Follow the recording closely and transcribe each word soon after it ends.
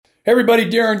Hey everybody,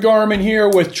 Darren Garman here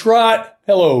with Trot.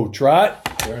 Hello, Trot.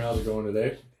 Darren, how's it going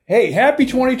today? Hey, happy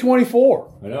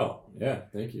 2024. I know. Yeah,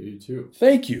 thank you. You too.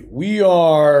 Thank you. We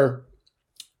are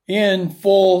in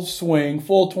full swing,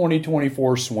 full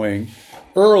 2024 swing,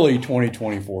 early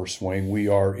 2024 swing we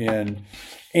are in.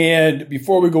 And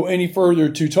before we go any further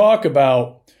to talk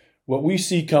about what we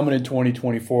see coming in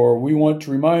 2024, we want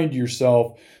to remind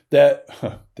yourself that,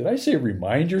 did I say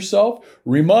remind yourself?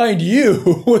 Remind you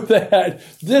that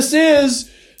this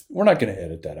is, we're not going to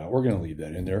edit that out. We're going to leave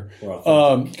that in there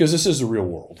because this is the real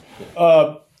world.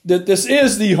 That this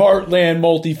is the Heartland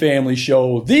Multifamily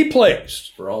Show, the place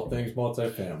for all things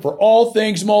multifamily. For all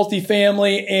things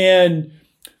multifamily. And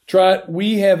Trot,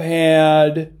 we have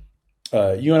had,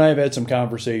 you and I have had some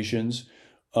conversations.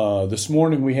 This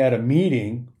morning we had a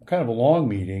meeting, kind of a long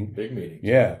meeting. Big meeting.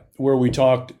 Yeah, where we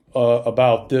talked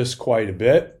about this quite a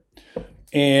bit.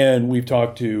 And we've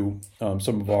talked to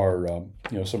some of our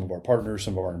partners,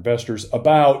 some of our investors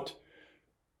about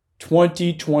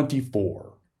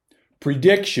 2024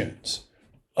 predictions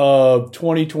of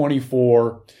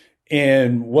 2024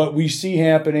 and what we see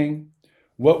happening,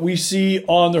 what we see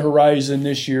on the horizon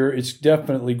this year. It's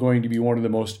definitely going to be one of the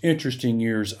most interesting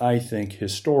years, I think,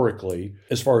 historically,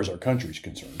 as far as our country's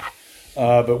concerned.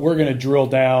 But we're going to drill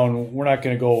down. We're not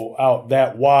going to go out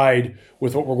that wide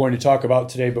with what we're going to talk about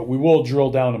today, but we will drill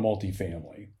down to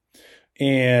multifamily.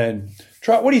 And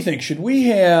Trot, what do you think? Should we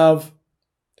have,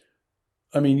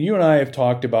 you and I have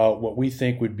talked about what we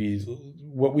think are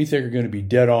going to be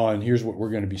dead on. Here's what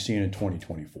we're going to be seeing in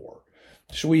 2024.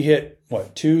 Should we hit,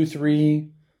 2,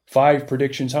 3, 5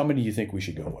 predictions? How many do you think we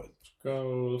should go with?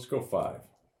 Let's go 5.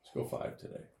 Let's go 5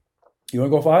 today. You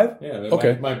want to go 5? Yeah,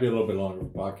 okay. Might be a little bit longer of a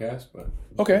podcast, but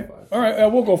okay. All right,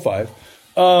 we'll go 5.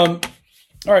 All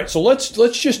right, so let's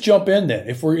just jump in then.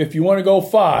 If you want to go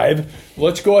 5,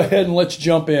 let's go ahead and let's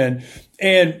jump in.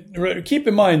 And keep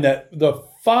in mind that the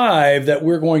 5 that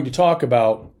we're going to talk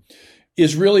about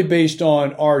is really based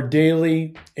on our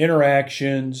daily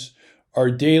interactions,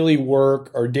 our daily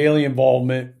work, our daily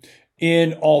involvement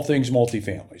in all things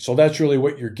multifamily. So that's really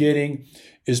what you're getting,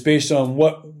 is based on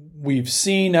what we've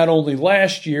seen not only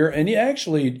last year, and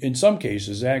actually in some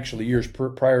cases, years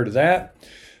prior to that,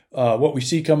 what we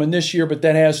see coming this year, but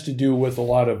that has to do with a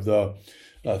lot of the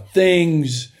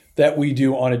things that we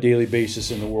do on a daily basis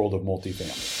in the world of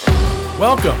multifamily.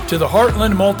 Welcome to the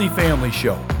Heartland Multifamily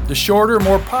Show, the shorter,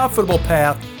 more profitable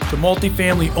path to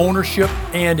multifamily ownership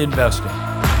and investing.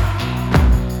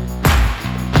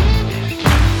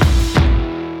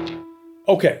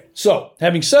 Okay, so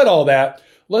having said all that,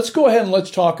 let's go ahead and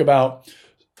let's talk about,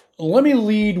 let me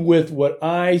lead with what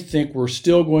I think we're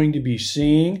still going to be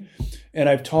seeing. And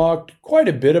I've talked quite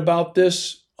a bit about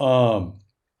this over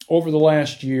the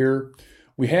last year.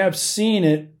 We have seen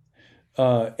it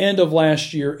end of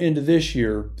last year into this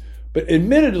year, but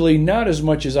admittedly not as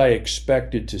much as I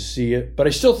expected to see it, but I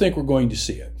still think we're going to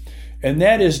see it. And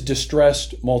that is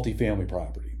distressed multifamily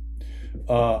property.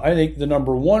 I think the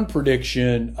number one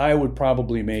prediction I would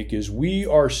probably make is we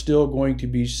are still going to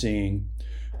be seeing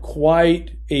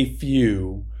quite a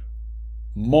few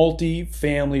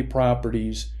multifamily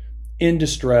properties in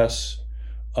distress,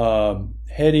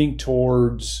 heading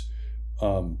towards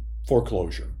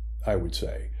foreclosure, I would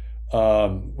say.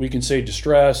 We can say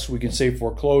distress, we can say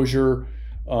foreclosure.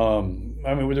 There's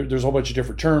a whole bunch of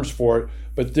different terms for it,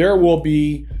 but there will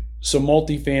be some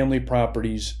multifamily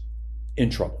properties in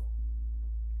trouble.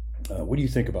 What do you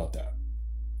think about that?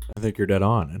 I think you're dead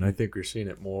on, and I think we're seeing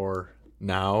it more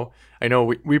now. I know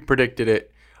we predicted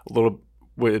it a little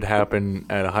would happen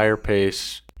at a higher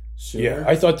pace sooner. Yeah,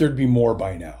 I thought there'd be more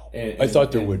by now. I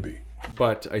thought there would be.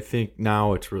 But I think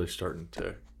now it's really starting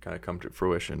to kind of come to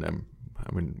fruition. And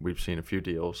we've seen a few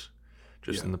deals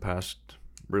just in the past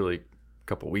really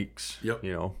couple weeks,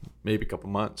 maybe a couple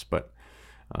months. But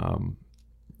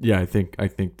I think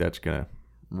that's going to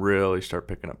really start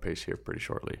picking up pace here pretty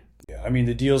shortly. Yeah,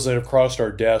 the deals that have crossed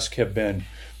our desk have been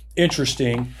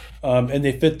interesting, and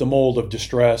they fit the mold of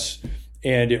distress,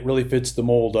 and it really fits the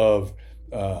mold of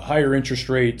higher interest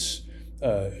rates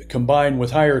combined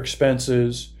with higher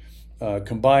expenses,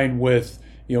 combined with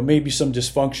maybe some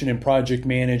dysfunction in project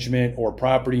management or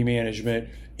property management,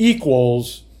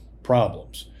 equals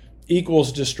problems,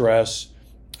 equals distress,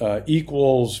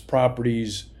 equals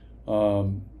properties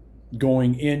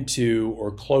going into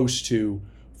or close to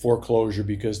foreclosure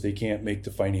because they can't make the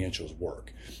financials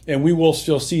work. And we will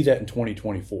still see that in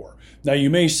 2024. Now, you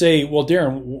may say, well,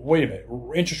 Darren, wait a minute.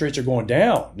 Interest rates are going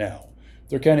down now.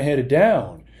 They're kind of headed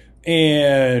down.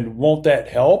 And won't that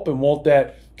help? And won't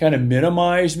that kind of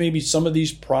minimize maybe some of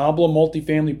these problem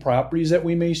multifamily properties that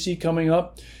we may see coming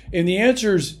up? And the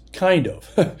answer is kind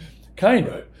of, kind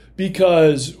of,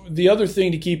 because the other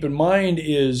thing to keep in mind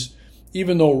is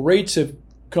even though rates have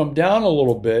come down a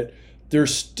little bit, they're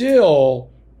still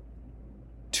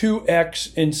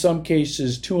 2x, in some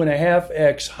cases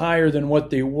 2.5x higher than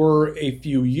what they were a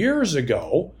few years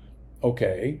ago.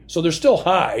 Okay, so they're still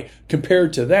high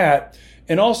compared to that.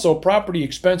 And also property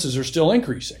expenses are still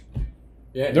increasing.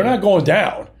 Yeah, they're not going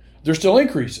down. They're still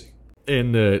increasing.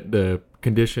 And the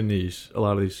condition a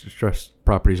lot of these distressed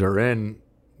properties are in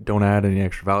don't add any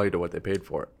extra value to what they paid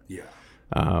for it. Yeah.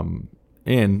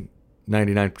 And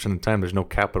 99% of the time there's no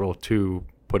capital to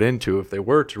put into if they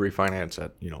were to refinance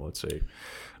at, let's say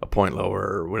a point lower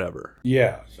or whatever.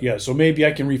 Yeah. So maybe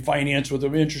I can refinance with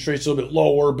the interest rates a little bit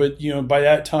lower, but by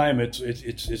that time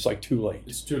it's like too late.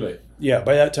 It's too late. Yeah,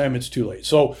 by that time it's too late.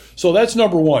 So that's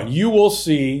number one. You will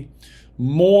see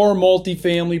more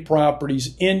multifamily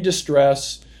properties in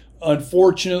distress,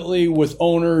 unfortunately, with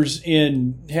owners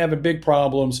in having big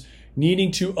problems,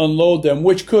 needing to unload them,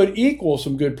 which could equal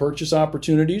some good purchase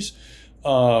opportunities.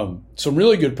 Some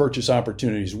really good purchase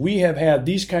opportunities. We have had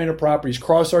these kind of properties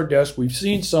cross our desk. We've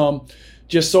seen some.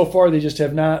 Just so far, they just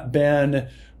have not been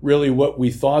really what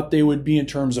we thought they would be in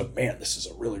terms of, man, this is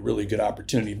a really, really good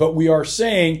opportunity. But we are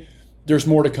saying there's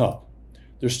more to come.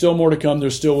 There's still more to come. There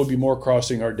still will be more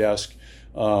crossing our desk.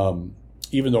 Even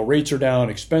though rates are down,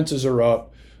 expenses are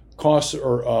up, costs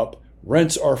are up,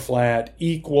 rents are flat,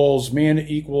 equals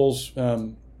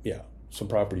some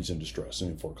properties in distress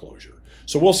and in foreclosure.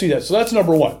 So we'll see that. So that's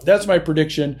number one. That's my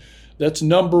prediction. That's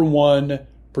number one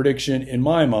prediction in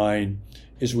my mind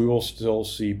is we will still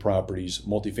see properties,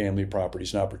 multifamily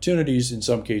properties and opportunities in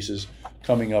some cases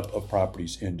coming up of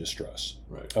properties in distress.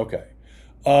 Right. Okay.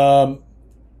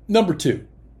 Number two.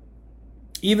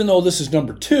 Even though this is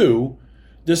number two,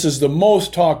 this is the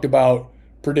most talked about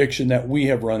prediction that we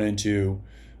have run into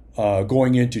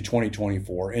going into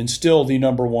 2024 and still the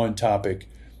number one topic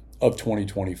of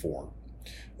 2024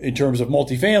 in terms of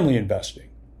multifamily investing,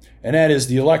 and that is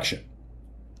the election.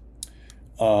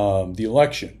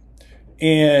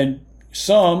 And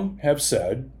some have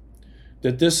said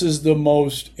that this is the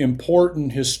most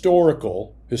important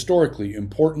historically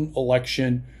important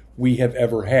election we have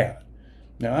ever had.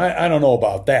 Now, I don't know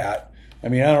about that. I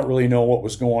mean, I don't really know what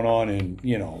was going on in,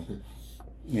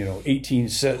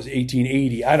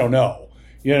 1880. I don't know,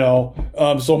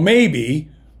 so maybe,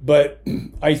 but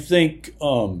I think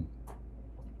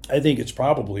it's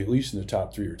probably at least in the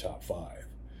top 3 or top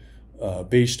 5,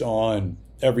 based on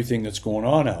everything that's going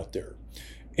on out there.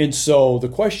 And so the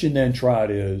question then, Trot,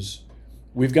 is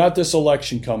we've got this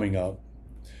election coming up.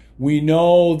 We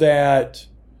know that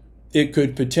it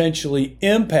could potentially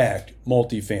impact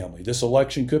multifamily. This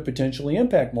election could potentially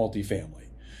impact multifamily.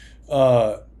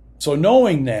 So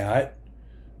knowing that,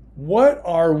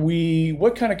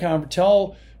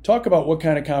 talk about what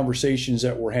kind of conversations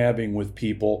that we're having with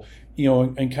people,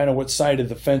 and kind of what side of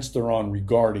the fence they're on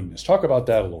regarding this. Talk about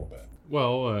that a little bit.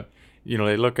 Well,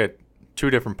 they look at two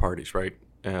different parties, right?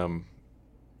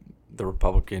 The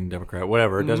Republican, Democrat,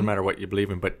 whatever. It doesn't matter what you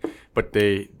believe in, but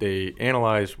they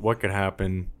analyze what could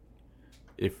happen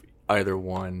if either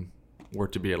one were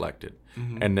to be elected,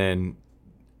 and then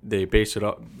they base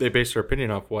their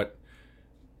opinion off what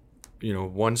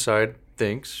one side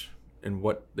thinks and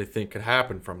what they think could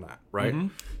happen from that, right?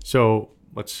 So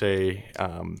let's say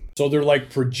so they're like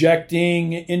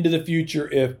projecting into the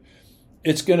future if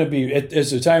it's going to be at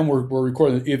the time we're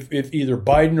recording, if either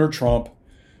Biden or Trump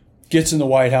gets in the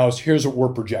White House, here's what we're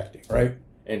projecting, right?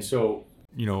 And so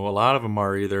a lot of them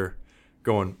are either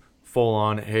going full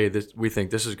on, hey, we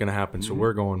think this is going to happen, so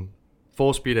we're going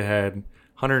full speed ahead.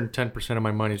 110% of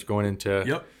my money's going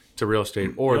into to real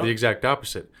estate, or the exact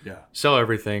opposite. Yeah, sell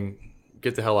everything,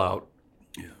 get the hell out.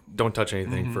 Yeah, don't touch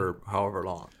anything for however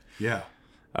long. Yeah,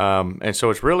 and so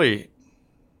it's really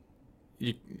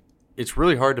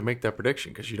hard to make that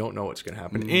prediction because you don't know what's going to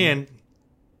happen, and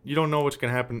you don't know what's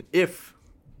going to happen if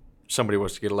somebody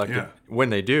was to get elected. Yeah.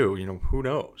 When they do, who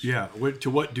knows? Yeah, to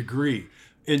what degree?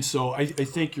 And so I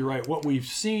think you're right. What we've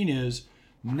seen is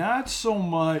not so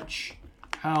much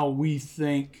how we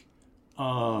think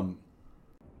the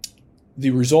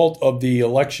result of the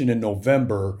election in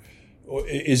November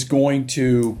is going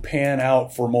to pan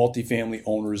out for multifamily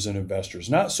owners and investors.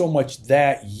 Not so much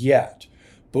that yet,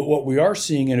 but what we are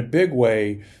seeing in a big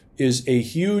way is a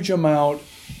huge amount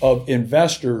of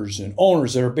investors and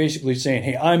owners that are basically saying,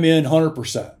 hey, I'm in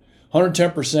 100%,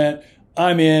 110%,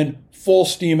 I'm in full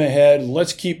steam ahead.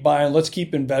 Let's keep buying, let's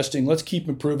keep investing, let's keep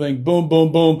improving. Boom,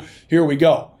 boom, boom. Here we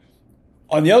go.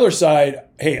 On the other side,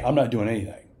 hey, I'm not doing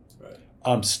anything.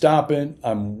 I'm stopping.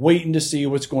 I'm waiting to see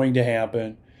what's going to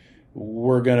happen.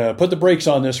 We're going to put the brakes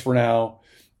on this for now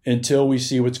until we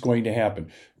see what's going to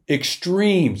happen.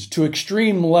 Extremes to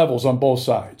extreme levels on both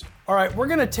sides. All right, we're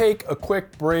going to take a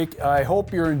quick break. I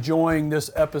hope you're enjoying this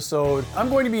episode. I'm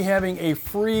going to be having a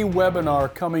free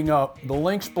webinar coming up, the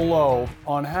link's below,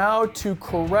 on how to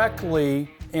correctly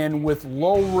and with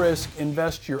low risk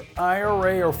invest your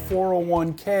IRA or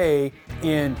 401k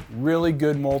in really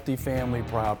good multifamily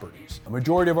properties. A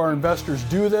majority of our investors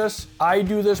do this. I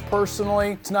do this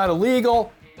personally. It's not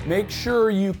illegal. Make sure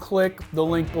you click the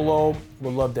link below.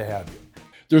 We'd love to have you.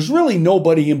 There's really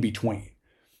nobody in between.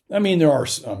 I mean,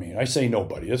 I say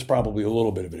nobody. That's probably a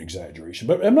little bit of an exaggeration,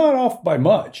 but I'm not off by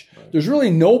much. Right. There's really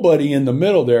nobody in the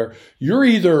middle there. You're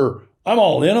either, I'm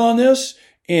all in on this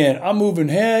and I'm moving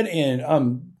ahead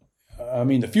and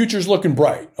the future's looking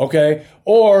bright, okay?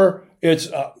 Or it's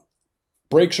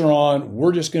brakes are on.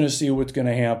 We're just going to see what's going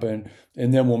to happen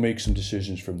and then we'll make some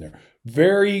decisions from there.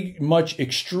 Very much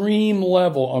extreme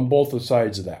level on both the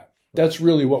sides of that. That's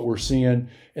really what we're seeing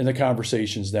in the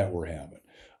conversations that we're having.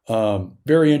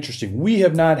 Very interesting. We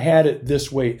have not had it this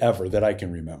way ever that I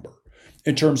can remember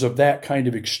in terms of that kind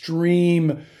of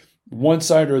extreme one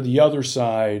side or the other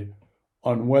side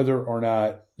on whether or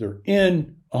not they're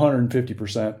in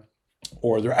 150%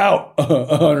 or they're out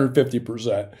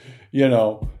 150%. You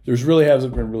know, there's really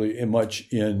hasn't been really much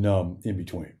in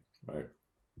between. Right.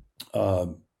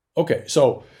 Okay,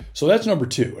 so that's number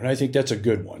 2, and I think that's a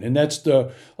good one, and that's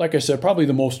like I said, probably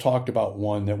the most talked about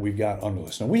one that we've got on the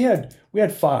list. Now we had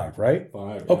 5, right?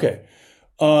 5. Yeah. Okay.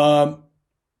 Well,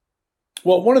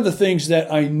 one of the things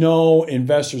that I know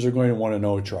investors are going to want to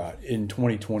know, Trot, in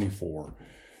 2024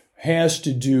 has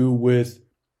to do with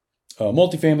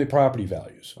multifamily property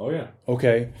values. Oh yeah.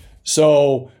 Okay,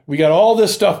 so we got all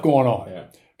this stuff going on. Yeah.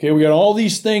 Okay, we got all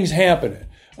these things happening.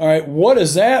 All right, what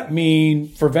does that mean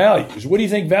for values? What do you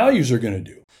think values are going to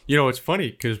do? You know, it's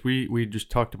funny because we just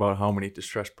talked about how many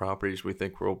distressed properties we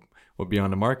think will be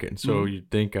on the market. And so you'd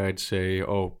think I'd say,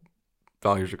 oh,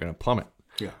 values are going to plummet.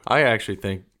 Yeah. I actually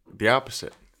think the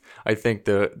opposite. I think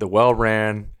the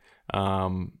well-ran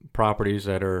properties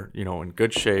that are, in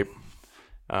good shape,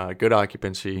 good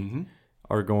occupancy,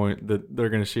 they're going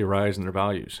to see a rise in their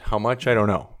values. How much? I don't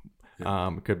know.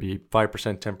 Yeah. It could be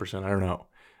 5%, 10%. I don't know.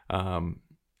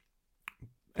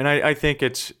 And I think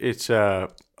it's a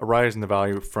rise in the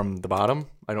value from the bottom.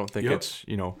 I don't think it's,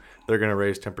 they're going to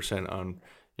raise 10% on,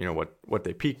 what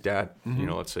they peaked at,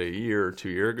 let's say a year or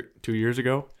 2 years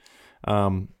ago.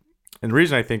 And the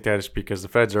reason I think that is because the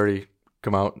Fed's already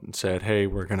come out and said, hey,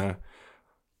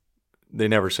 they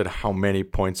never said how many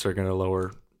points they're going to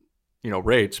lower,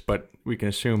 rates, but we can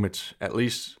assume it's at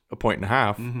least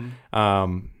 1.5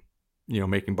 points,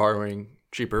 making borrowing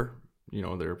cheaper,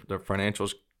 their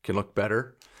financials can look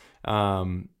better.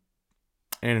 And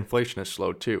inflation has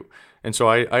slowed too. And so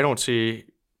I don't see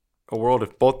a world,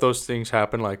 if both those things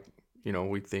happen like,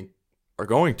 we think are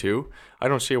going to, I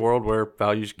don't see a world where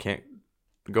values can't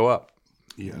go up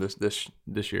this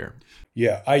year.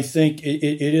 Yeah, I think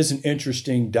it is an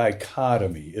interesting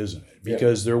dichotomy, isn't it?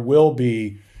 Because there will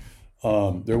be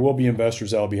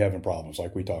investors that will be having problems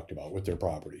like we talked about with their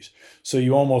properties. So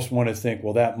you almost want to think,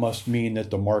 well, that must mean that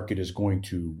the market is going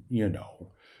to,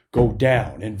 go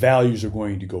down and values are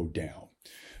going to go down.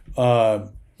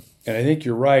 And I think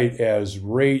you're right, as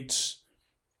rates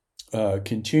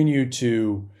continue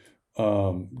to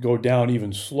go down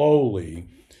even slowly,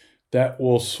 that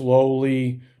will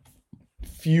slowly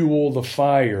fuel the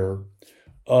fire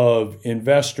of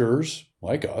investors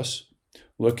like us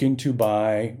looking to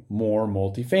buy more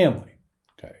multifamily.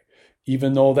 Okay,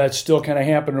 even though that's still kind of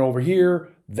happening over here,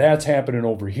 that's happening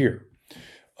over here.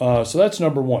 So that's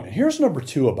number 1. And here's number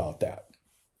 2 about that.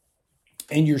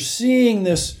 And you're seeing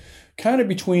this kind of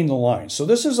between the lines. So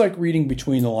this is like reading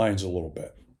between the lines a little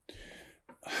bit.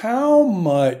 How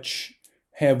much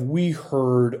have we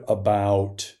heard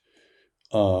about,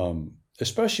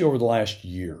 especially over the last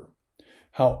year,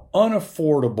 how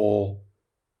unaffordable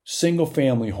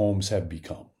single-family homes have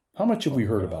become? How much have we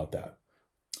heard about that?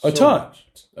 A ton,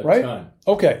 right? Ton.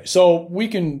 Okay, so we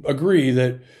can agree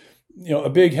that a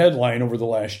big headline over the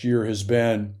last year has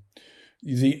been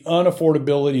the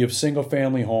unaffordability of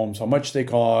single-family homes, how much they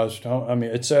cost,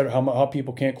 et cetera, how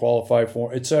people can't qualify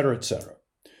for, et cetera, et cetera.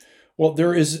 Well,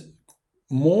 there is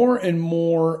more and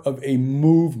more of a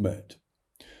movement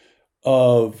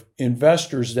of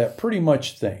investors that pretty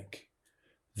much think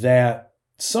that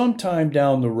sometime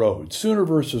down the road, sooner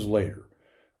versus later,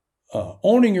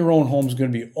 owning your own home is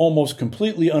going to be almost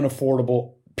completely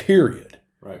unaffordable, period.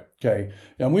 Right. Okay.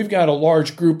 Now we've got a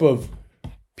large group of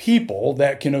people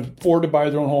that can afford to buy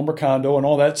their own home or condo and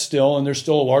all that still, and there's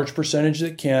still a large percentage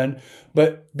that can.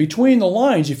 But between the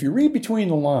lines, if you read between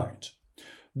the lines,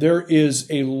 there is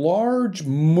a large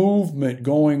movement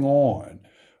going on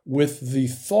with the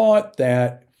thought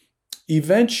that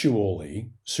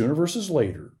eventually, sooner versus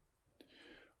later,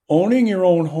 owning your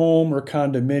own home or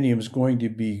condominium is going to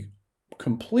be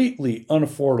completely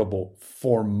unaffordable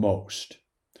for most.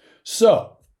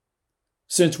 So,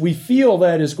 since we feel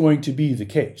that is going to be the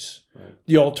case,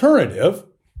 the alternative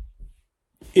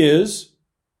is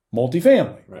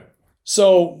multifamily. Right.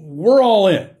 So we're all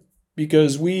in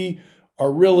because we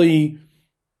are really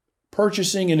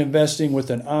purchasing and investing with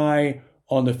an eye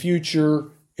on the future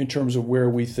in terms of where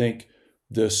we think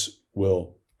this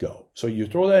will go. So you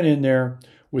throw that in there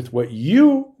with what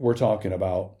you were talking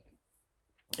about,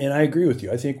 and I agree with you.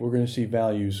 I think we're going to see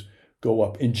values go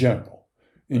up in general.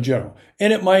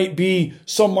 And it might be,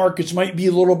 some markets might be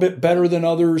a little bit better than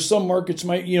others. Some markets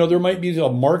might, there might be a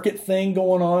market thing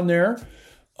going on there.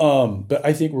 But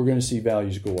I think we're going to see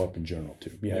values go up in general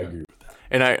too. Yeah, I agree with that.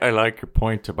 And I like your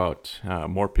point about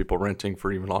more people renting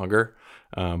for even longer.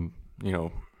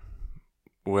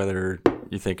 Whether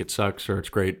you think it sucks or it's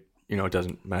great, it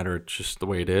doesn't matter. It's just the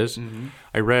way it is. Mm-hmm.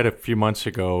 I read a few months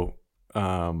ago,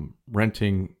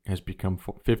 renting has become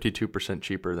 52%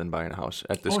 cheaper than buying a house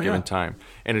at this given time.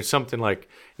 And it's something like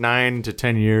 9 to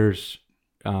 10 years.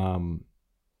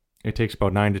 It takes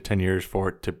about 9 to 10 years for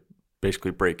it to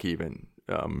basically break even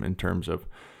in terms of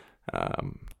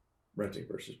renting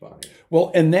versus buying.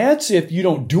 Well, and that's if you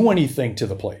don't do anything to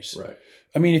the place. Right.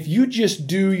 I mean, if you just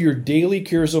do your daily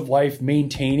cares of life,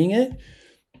 maintaining it,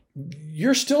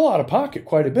 you're still out of pocket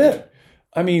quite a bit.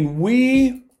 I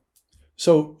mean,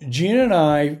 So Gina and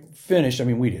I finished,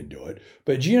 we didn't do it,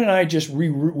 but Gina and I just we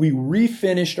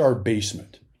refinished our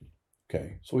basement.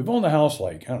 Okay. So we've owned the house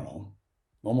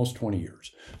almost 20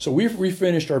 years. So we've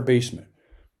refinished our basement.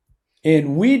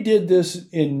 And we did this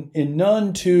in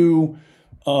none too,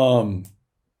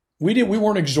 we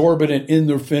weren't exorbitant in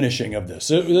the finishing of this.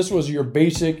 This was your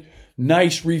basic,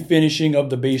 nice refinishing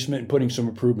of the basement and putting some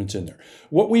improvements in there.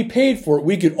 What we paid for it,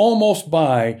 we could almost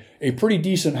buy a pretty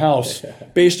decent house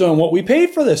based on what we paid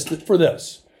for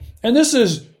this. And this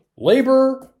is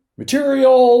labor,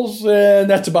 materials, and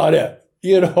that's about it.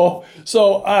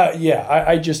 So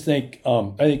I just think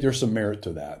I think there's some merit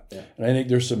to that, and I think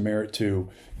there's some merit to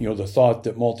the thought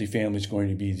that multifamily is going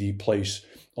to be the place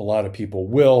a lot of people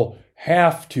will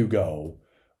have to go,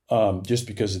 just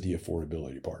because of the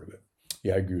affordability part of it.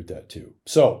 Yeah, I agree with that too.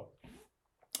 So,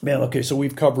 so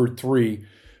we've covered 3.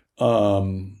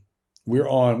 We're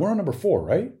on number 4,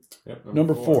 right? Yep,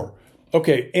 number 4.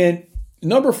 Okay, and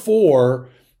number 4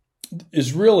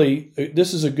 is really,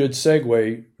 this is a good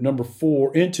segue, number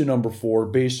 4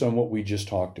 based on what we just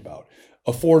talked about,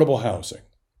 affordable housing.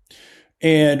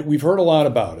 And we've heard a lot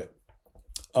about it.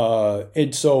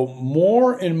 And so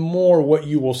more and more what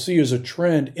you will see as a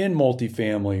trend in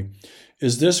multifamily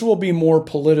is this will be more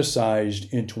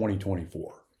politicized in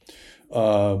 2024.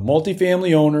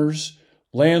 Multifamily owners,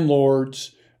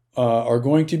 landlords are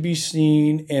going to be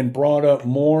seen and brought up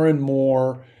more and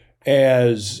more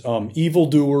as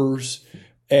evildoers,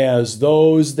 as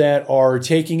those that are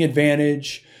taking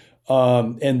advantage,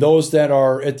 and those that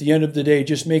are, at the end of the day,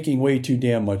 just making way too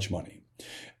damn much money.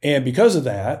 And because of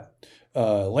that,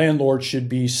 landlords should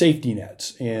be safety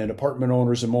nets, and apartment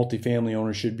owners and multifamily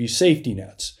owners should be safety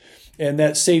nets. And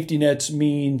that safety nets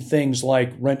mean things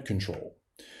like rent control.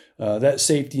 That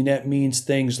safety net means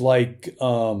things like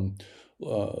long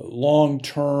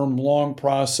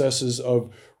processes of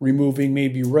removing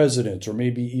maybe residents or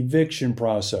maybe eviction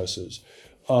processes,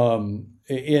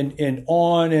 and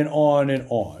on and on and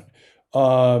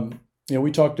on.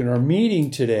 We talked in our meeting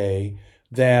today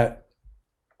that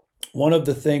one of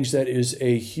the things that is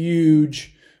a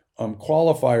huge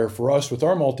qualifier for us with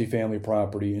our multifamily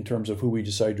property in terms of who we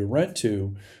decide to rent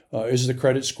to is the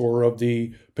credit score of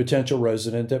the potential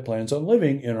resident that plans on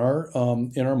living in our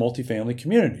multifamily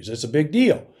communities. It's a big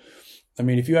deal.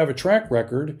 If you have a track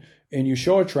record and you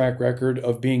show a track record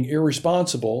of being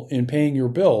irresponsible in paying your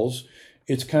bills,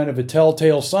 it's kind of a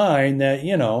telltale sign that,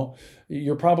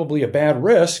 you're probably a bad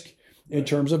risk in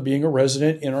terms of being a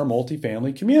resident in our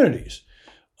multifamily communities.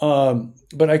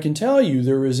 But I can tell you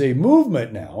there is a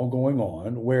movement now going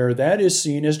on where that is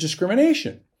seen as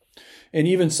discrimination. And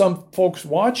even some folks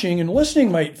watching and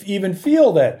listening might even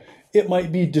feel that it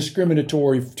might be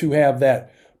discriminatory to have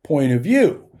that point of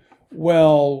view.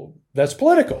 Well, that's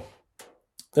political.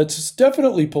 That's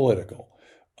definitely political.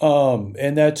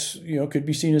 And that's, could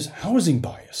be seen as housing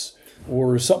bias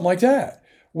or something like that,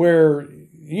 where,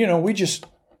 we just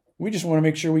want to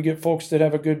make sure we get folks that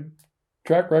have a good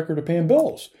track record of paying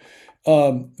bills.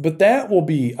 But that will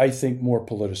be, I think, more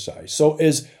politicized. So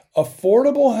as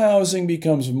affordable housing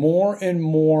becomes more and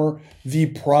more the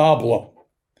problem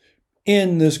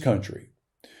in this country,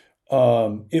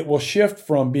 it will shift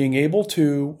from being able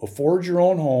to afford your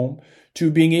own home to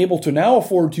being able to now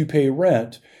afford to pay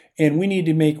rent. And we need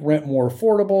to make rent more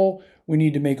affordable. We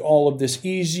need to make all of this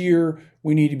easier.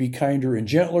 We need to be kinder and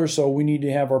gentler. So we need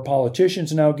to have our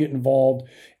politicians now get involved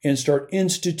and start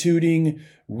instituting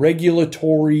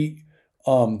regulatory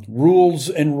rules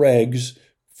and regs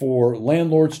for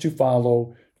landlords to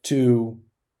follow to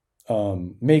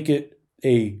make it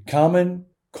a common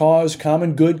cause,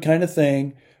 common good kind of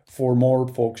thing for more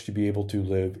folks to be able to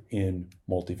live in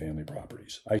multifamily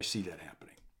properties. I see that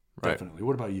happening. Right. Definitely.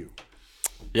 What about you?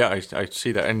 Yeah, I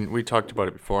see that, and we talked about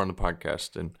it before on the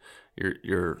podcast. And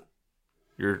your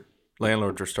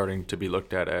landlords are starting to be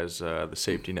looked at as the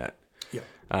safety net. Yeah.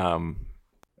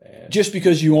 Just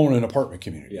because you own an apartment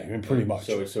community, I mean, pretty much.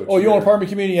 So you own an apartment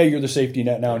community? Yeah, you're the safety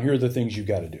net now, and here are the things you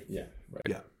got to do. Yeah. Right.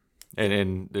 Yeah.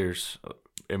 And there's,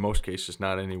 in most cases,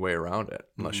 not any way around it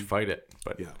unless you fight it.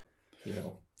 But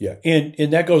Yeah,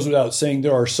 and that goes without saying.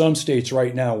 There are some states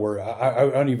right now where I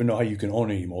don't even know how you can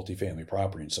own any multifamily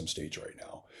property in some states right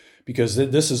now, because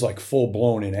this is like full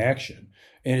blown in action,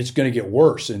 and it's going to get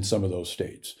worse in some of those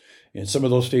states. And some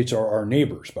of those states are our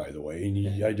neighbors, by the way.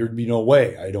 And there'd be no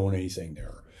way I'd own anything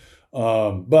there.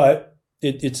 But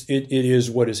it is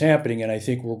what is happening, and I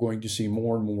think we're going to see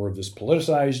more and more of this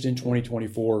politicized in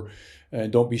 2024.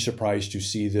 And don't be surprised to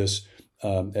see this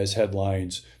as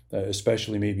headlines.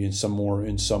 Especially maybe in some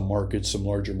markets, some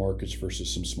larger markets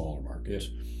versus some smaller markets.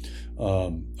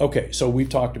 Yes. Okay, so we've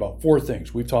talked about 4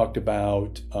 things. We've talked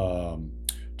about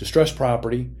distressed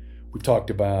property. We've talked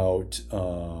about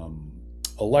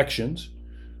elections.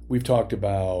 We've talked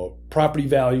about property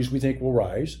values we think will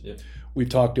rise. Yep. We've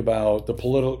talked about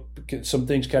some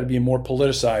things got to be more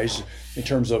politicized in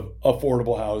terms of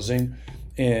affordable housing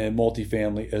and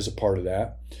multifamily as a part of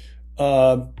that.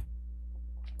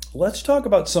 Let's talk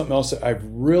about something else that I've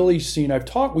really seen.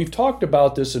 We've talked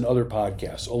about this in other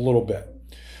podcasts a little bit,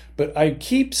 but I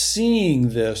keep seeing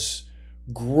this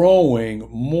growing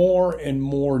more and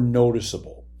more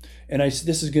noticeable. And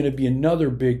this is going to be another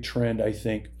big trend, I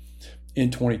think,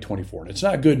 in 2024. And it's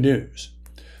not good news.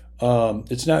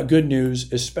 It's not good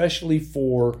news, especially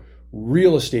for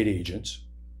real estate agents.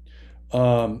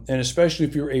 And especially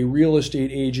if you're a real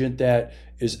estate agent that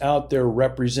is out there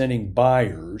representing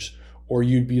buyers, or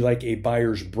you'd be like a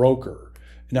buyer's broker.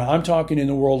 Now, I'm talking in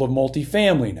the world of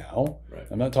multifamily now. Right.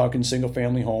 I'm not talking single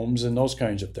family homes and those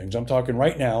kinds of things. I'm talking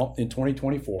right now in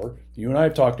 2024. You and I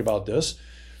have talked about this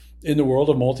in the world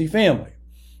of multifamily.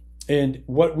 And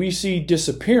what we see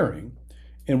disappearing,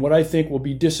 and what I think will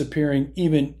be disappearing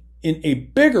even in a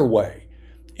bigger way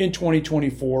in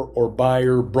 2024, are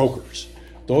buyer brokers.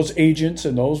 Those agents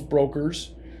and those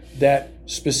brokers that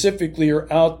specifically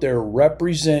are out there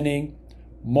representing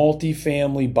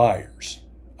multifamily buyers.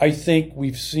 I think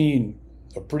we've seen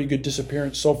a pretty good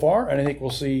disappearance so far, and I think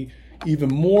we'll see even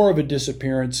more of a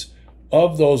disappearance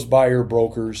of those buyer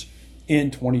brokers in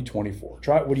 2024.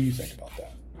 Trot, what do you think about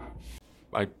that?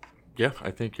 I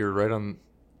think you're right on.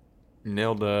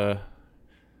 Nailed.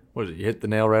 What is it? You hit the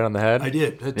nail right on the head. I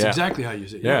did. That's exactly how you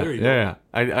say it. Yeah, there you go. Yeah.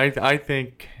 I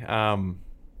think.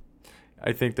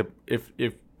 I think that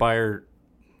if buyer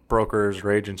brokers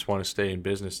or agents want to stay in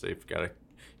business, they've got to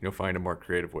find a more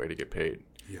creative way to get paid.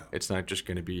 Yeah. It's not just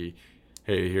going to be,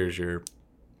 hey, here's your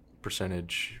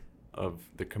percentage of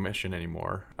the commission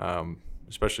anymore,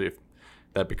 especially if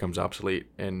that becomes obsolete.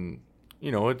 And, a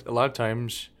lot of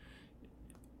times,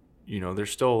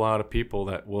 there's still a lot of people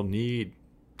that will need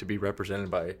to be represented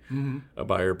by a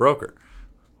buyer broker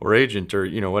or agent or,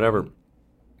 whatever.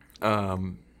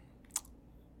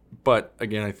 But,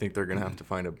 again, I think they're going to have to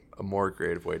find a more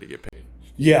creative way to get paid.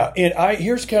 Yeah, and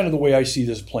here's kind of the way I see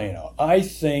this playing out. I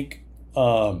think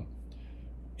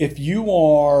if you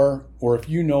are, or if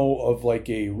you know of like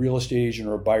a real estate agent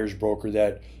or a buyer's broker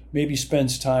that maybe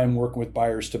spends time working with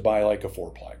buyers to buy like a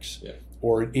 4-plex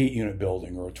or an 8-unit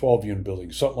building or a 12-unit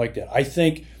building, something like that, I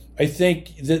think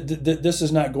that this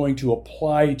is not going to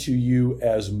apply to you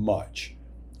as much,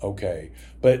 okay?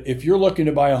 But if you're looking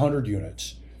to buy 100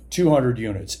 units, 200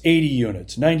 units, 80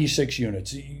 units, 96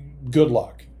 units, good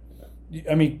luck.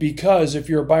 I mean, because if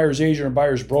you're a buyer's agent or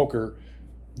buyer's broker,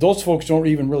 those folks don't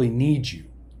even really need you.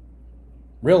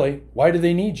 Really, why do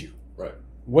they need you? Right.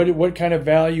 What kind of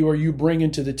value are you bringing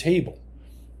to the table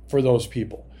for those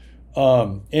people?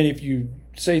 And if you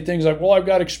say things like, well, I've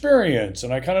got experience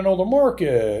and I kind of know the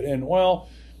market, and well,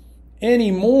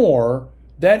 anymore,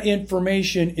 that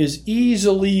information is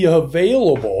easily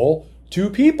available to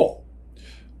people.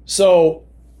 So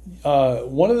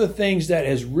one of the things that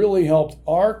has really helped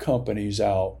our companies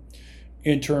out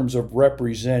in terms of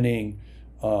representing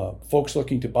folks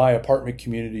looking to buy apartment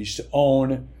communities to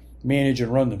own, manage,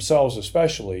 and run themselves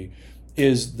especially,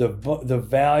 is the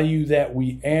value that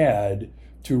we add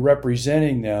to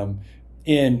representing them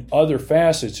in other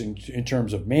facets in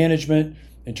terms of management,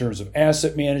 in terms of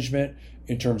asset management,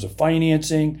 in terms of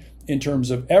financing, in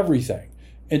terms of everything.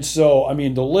 And so, I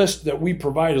mean, the list that we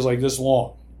provide is like this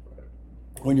long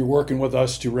when you're working with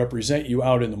us to represent you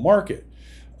out in the market.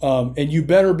 And you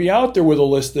better be out there with a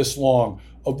list this long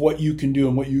of what you can do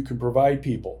and what you can provide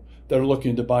people that are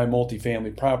looking to buy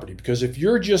multifamily property. Because if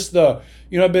you're just I've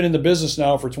been in the business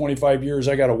now for 25 years.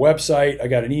 I got a website, I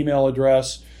got an email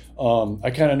address.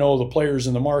 I kind of know the players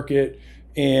in the market.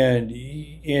 And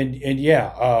if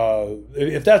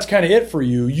that's kind of it for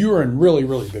you, you're in really,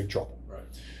 really big trouble. Right.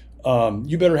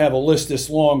 You better have a list this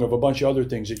long of a bunch of other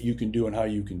things that you can do and how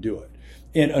you can do it.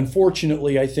 And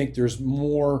unfortunately, I think there's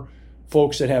more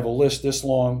folks that have a list this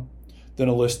long than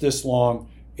a list this long,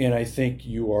 and I think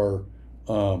you are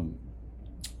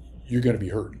you're going to be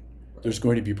hurting. There's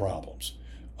going to be problems,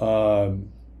 and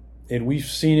we've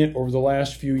seen it over the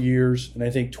last few years. And I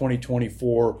think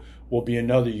 2024 will be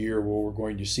another year where we're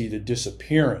going to see the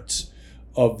disappearance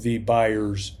of the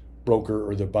buyer's broker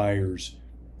or the buyer's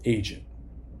agent.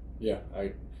 Yeah,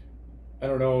 I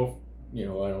don't know.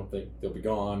 I don't think they'll be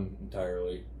gone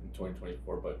entirely in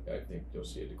 2024, but I think you'll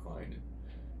see a decline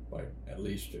by at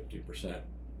least 50% in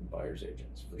buyer's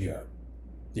agents for sure.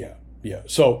 Yeah.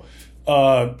 So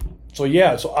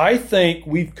I think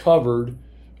we've covered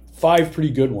 5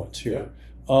 pretty good ones here.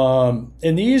 Yeah.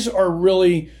 And these are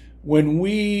really, when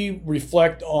we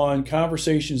reflect on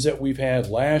conversations that we've had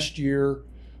last year,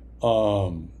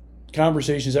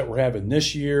 conversations that we're having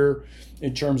this year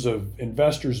in terms of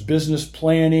investors' business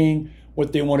planning,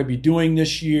 what they want to be doing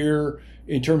this year,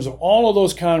 in terms of all of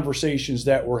those conversations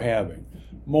that we're having.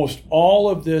 Most all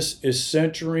of this is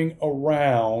centering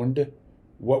around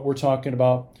what we're talking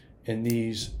about in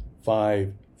these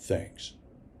 5 things.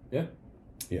 Yeah.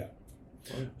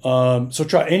 So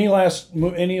Trot, any last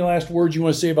words you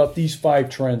want to say about these 5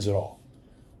 trends at all?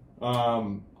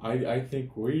 I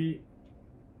think we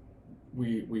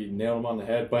nailed them on the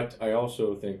head, but I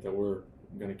also think that we're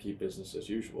going to keep business as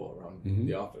usual around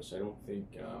the office. I don't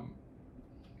think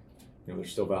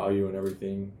there's still value in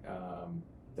everything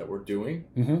that we're doing.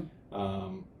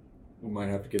 We might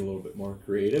have to get a little bit more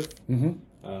creative.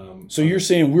 So you're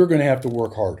saying we're going to have to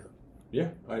work harder?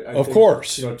 Yeah, I of think,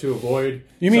 course. To avoid.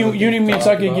 You mean it's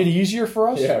not going to get easier for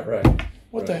us? Yeah, right.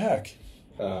 What the heck?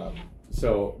 But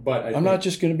I'm not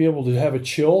just going to be able to have a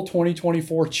chill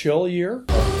 2024 chill year.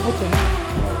 What the heck?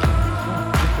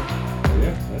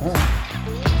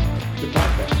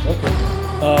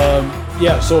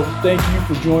 So thank you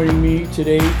for joining me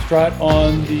today, Trot,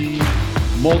 on the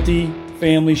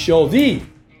Multifamily Show, the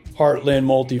Heartland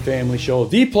Multifamily Show,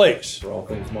 the place for all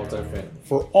things multifamily.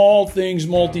 For all things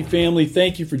multifamily.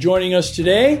 Thank you for joining us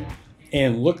today,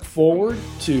 and look forward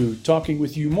to talking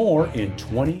with you more in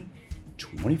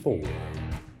 2024.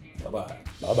 Bye-bye.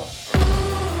 Bye-bye.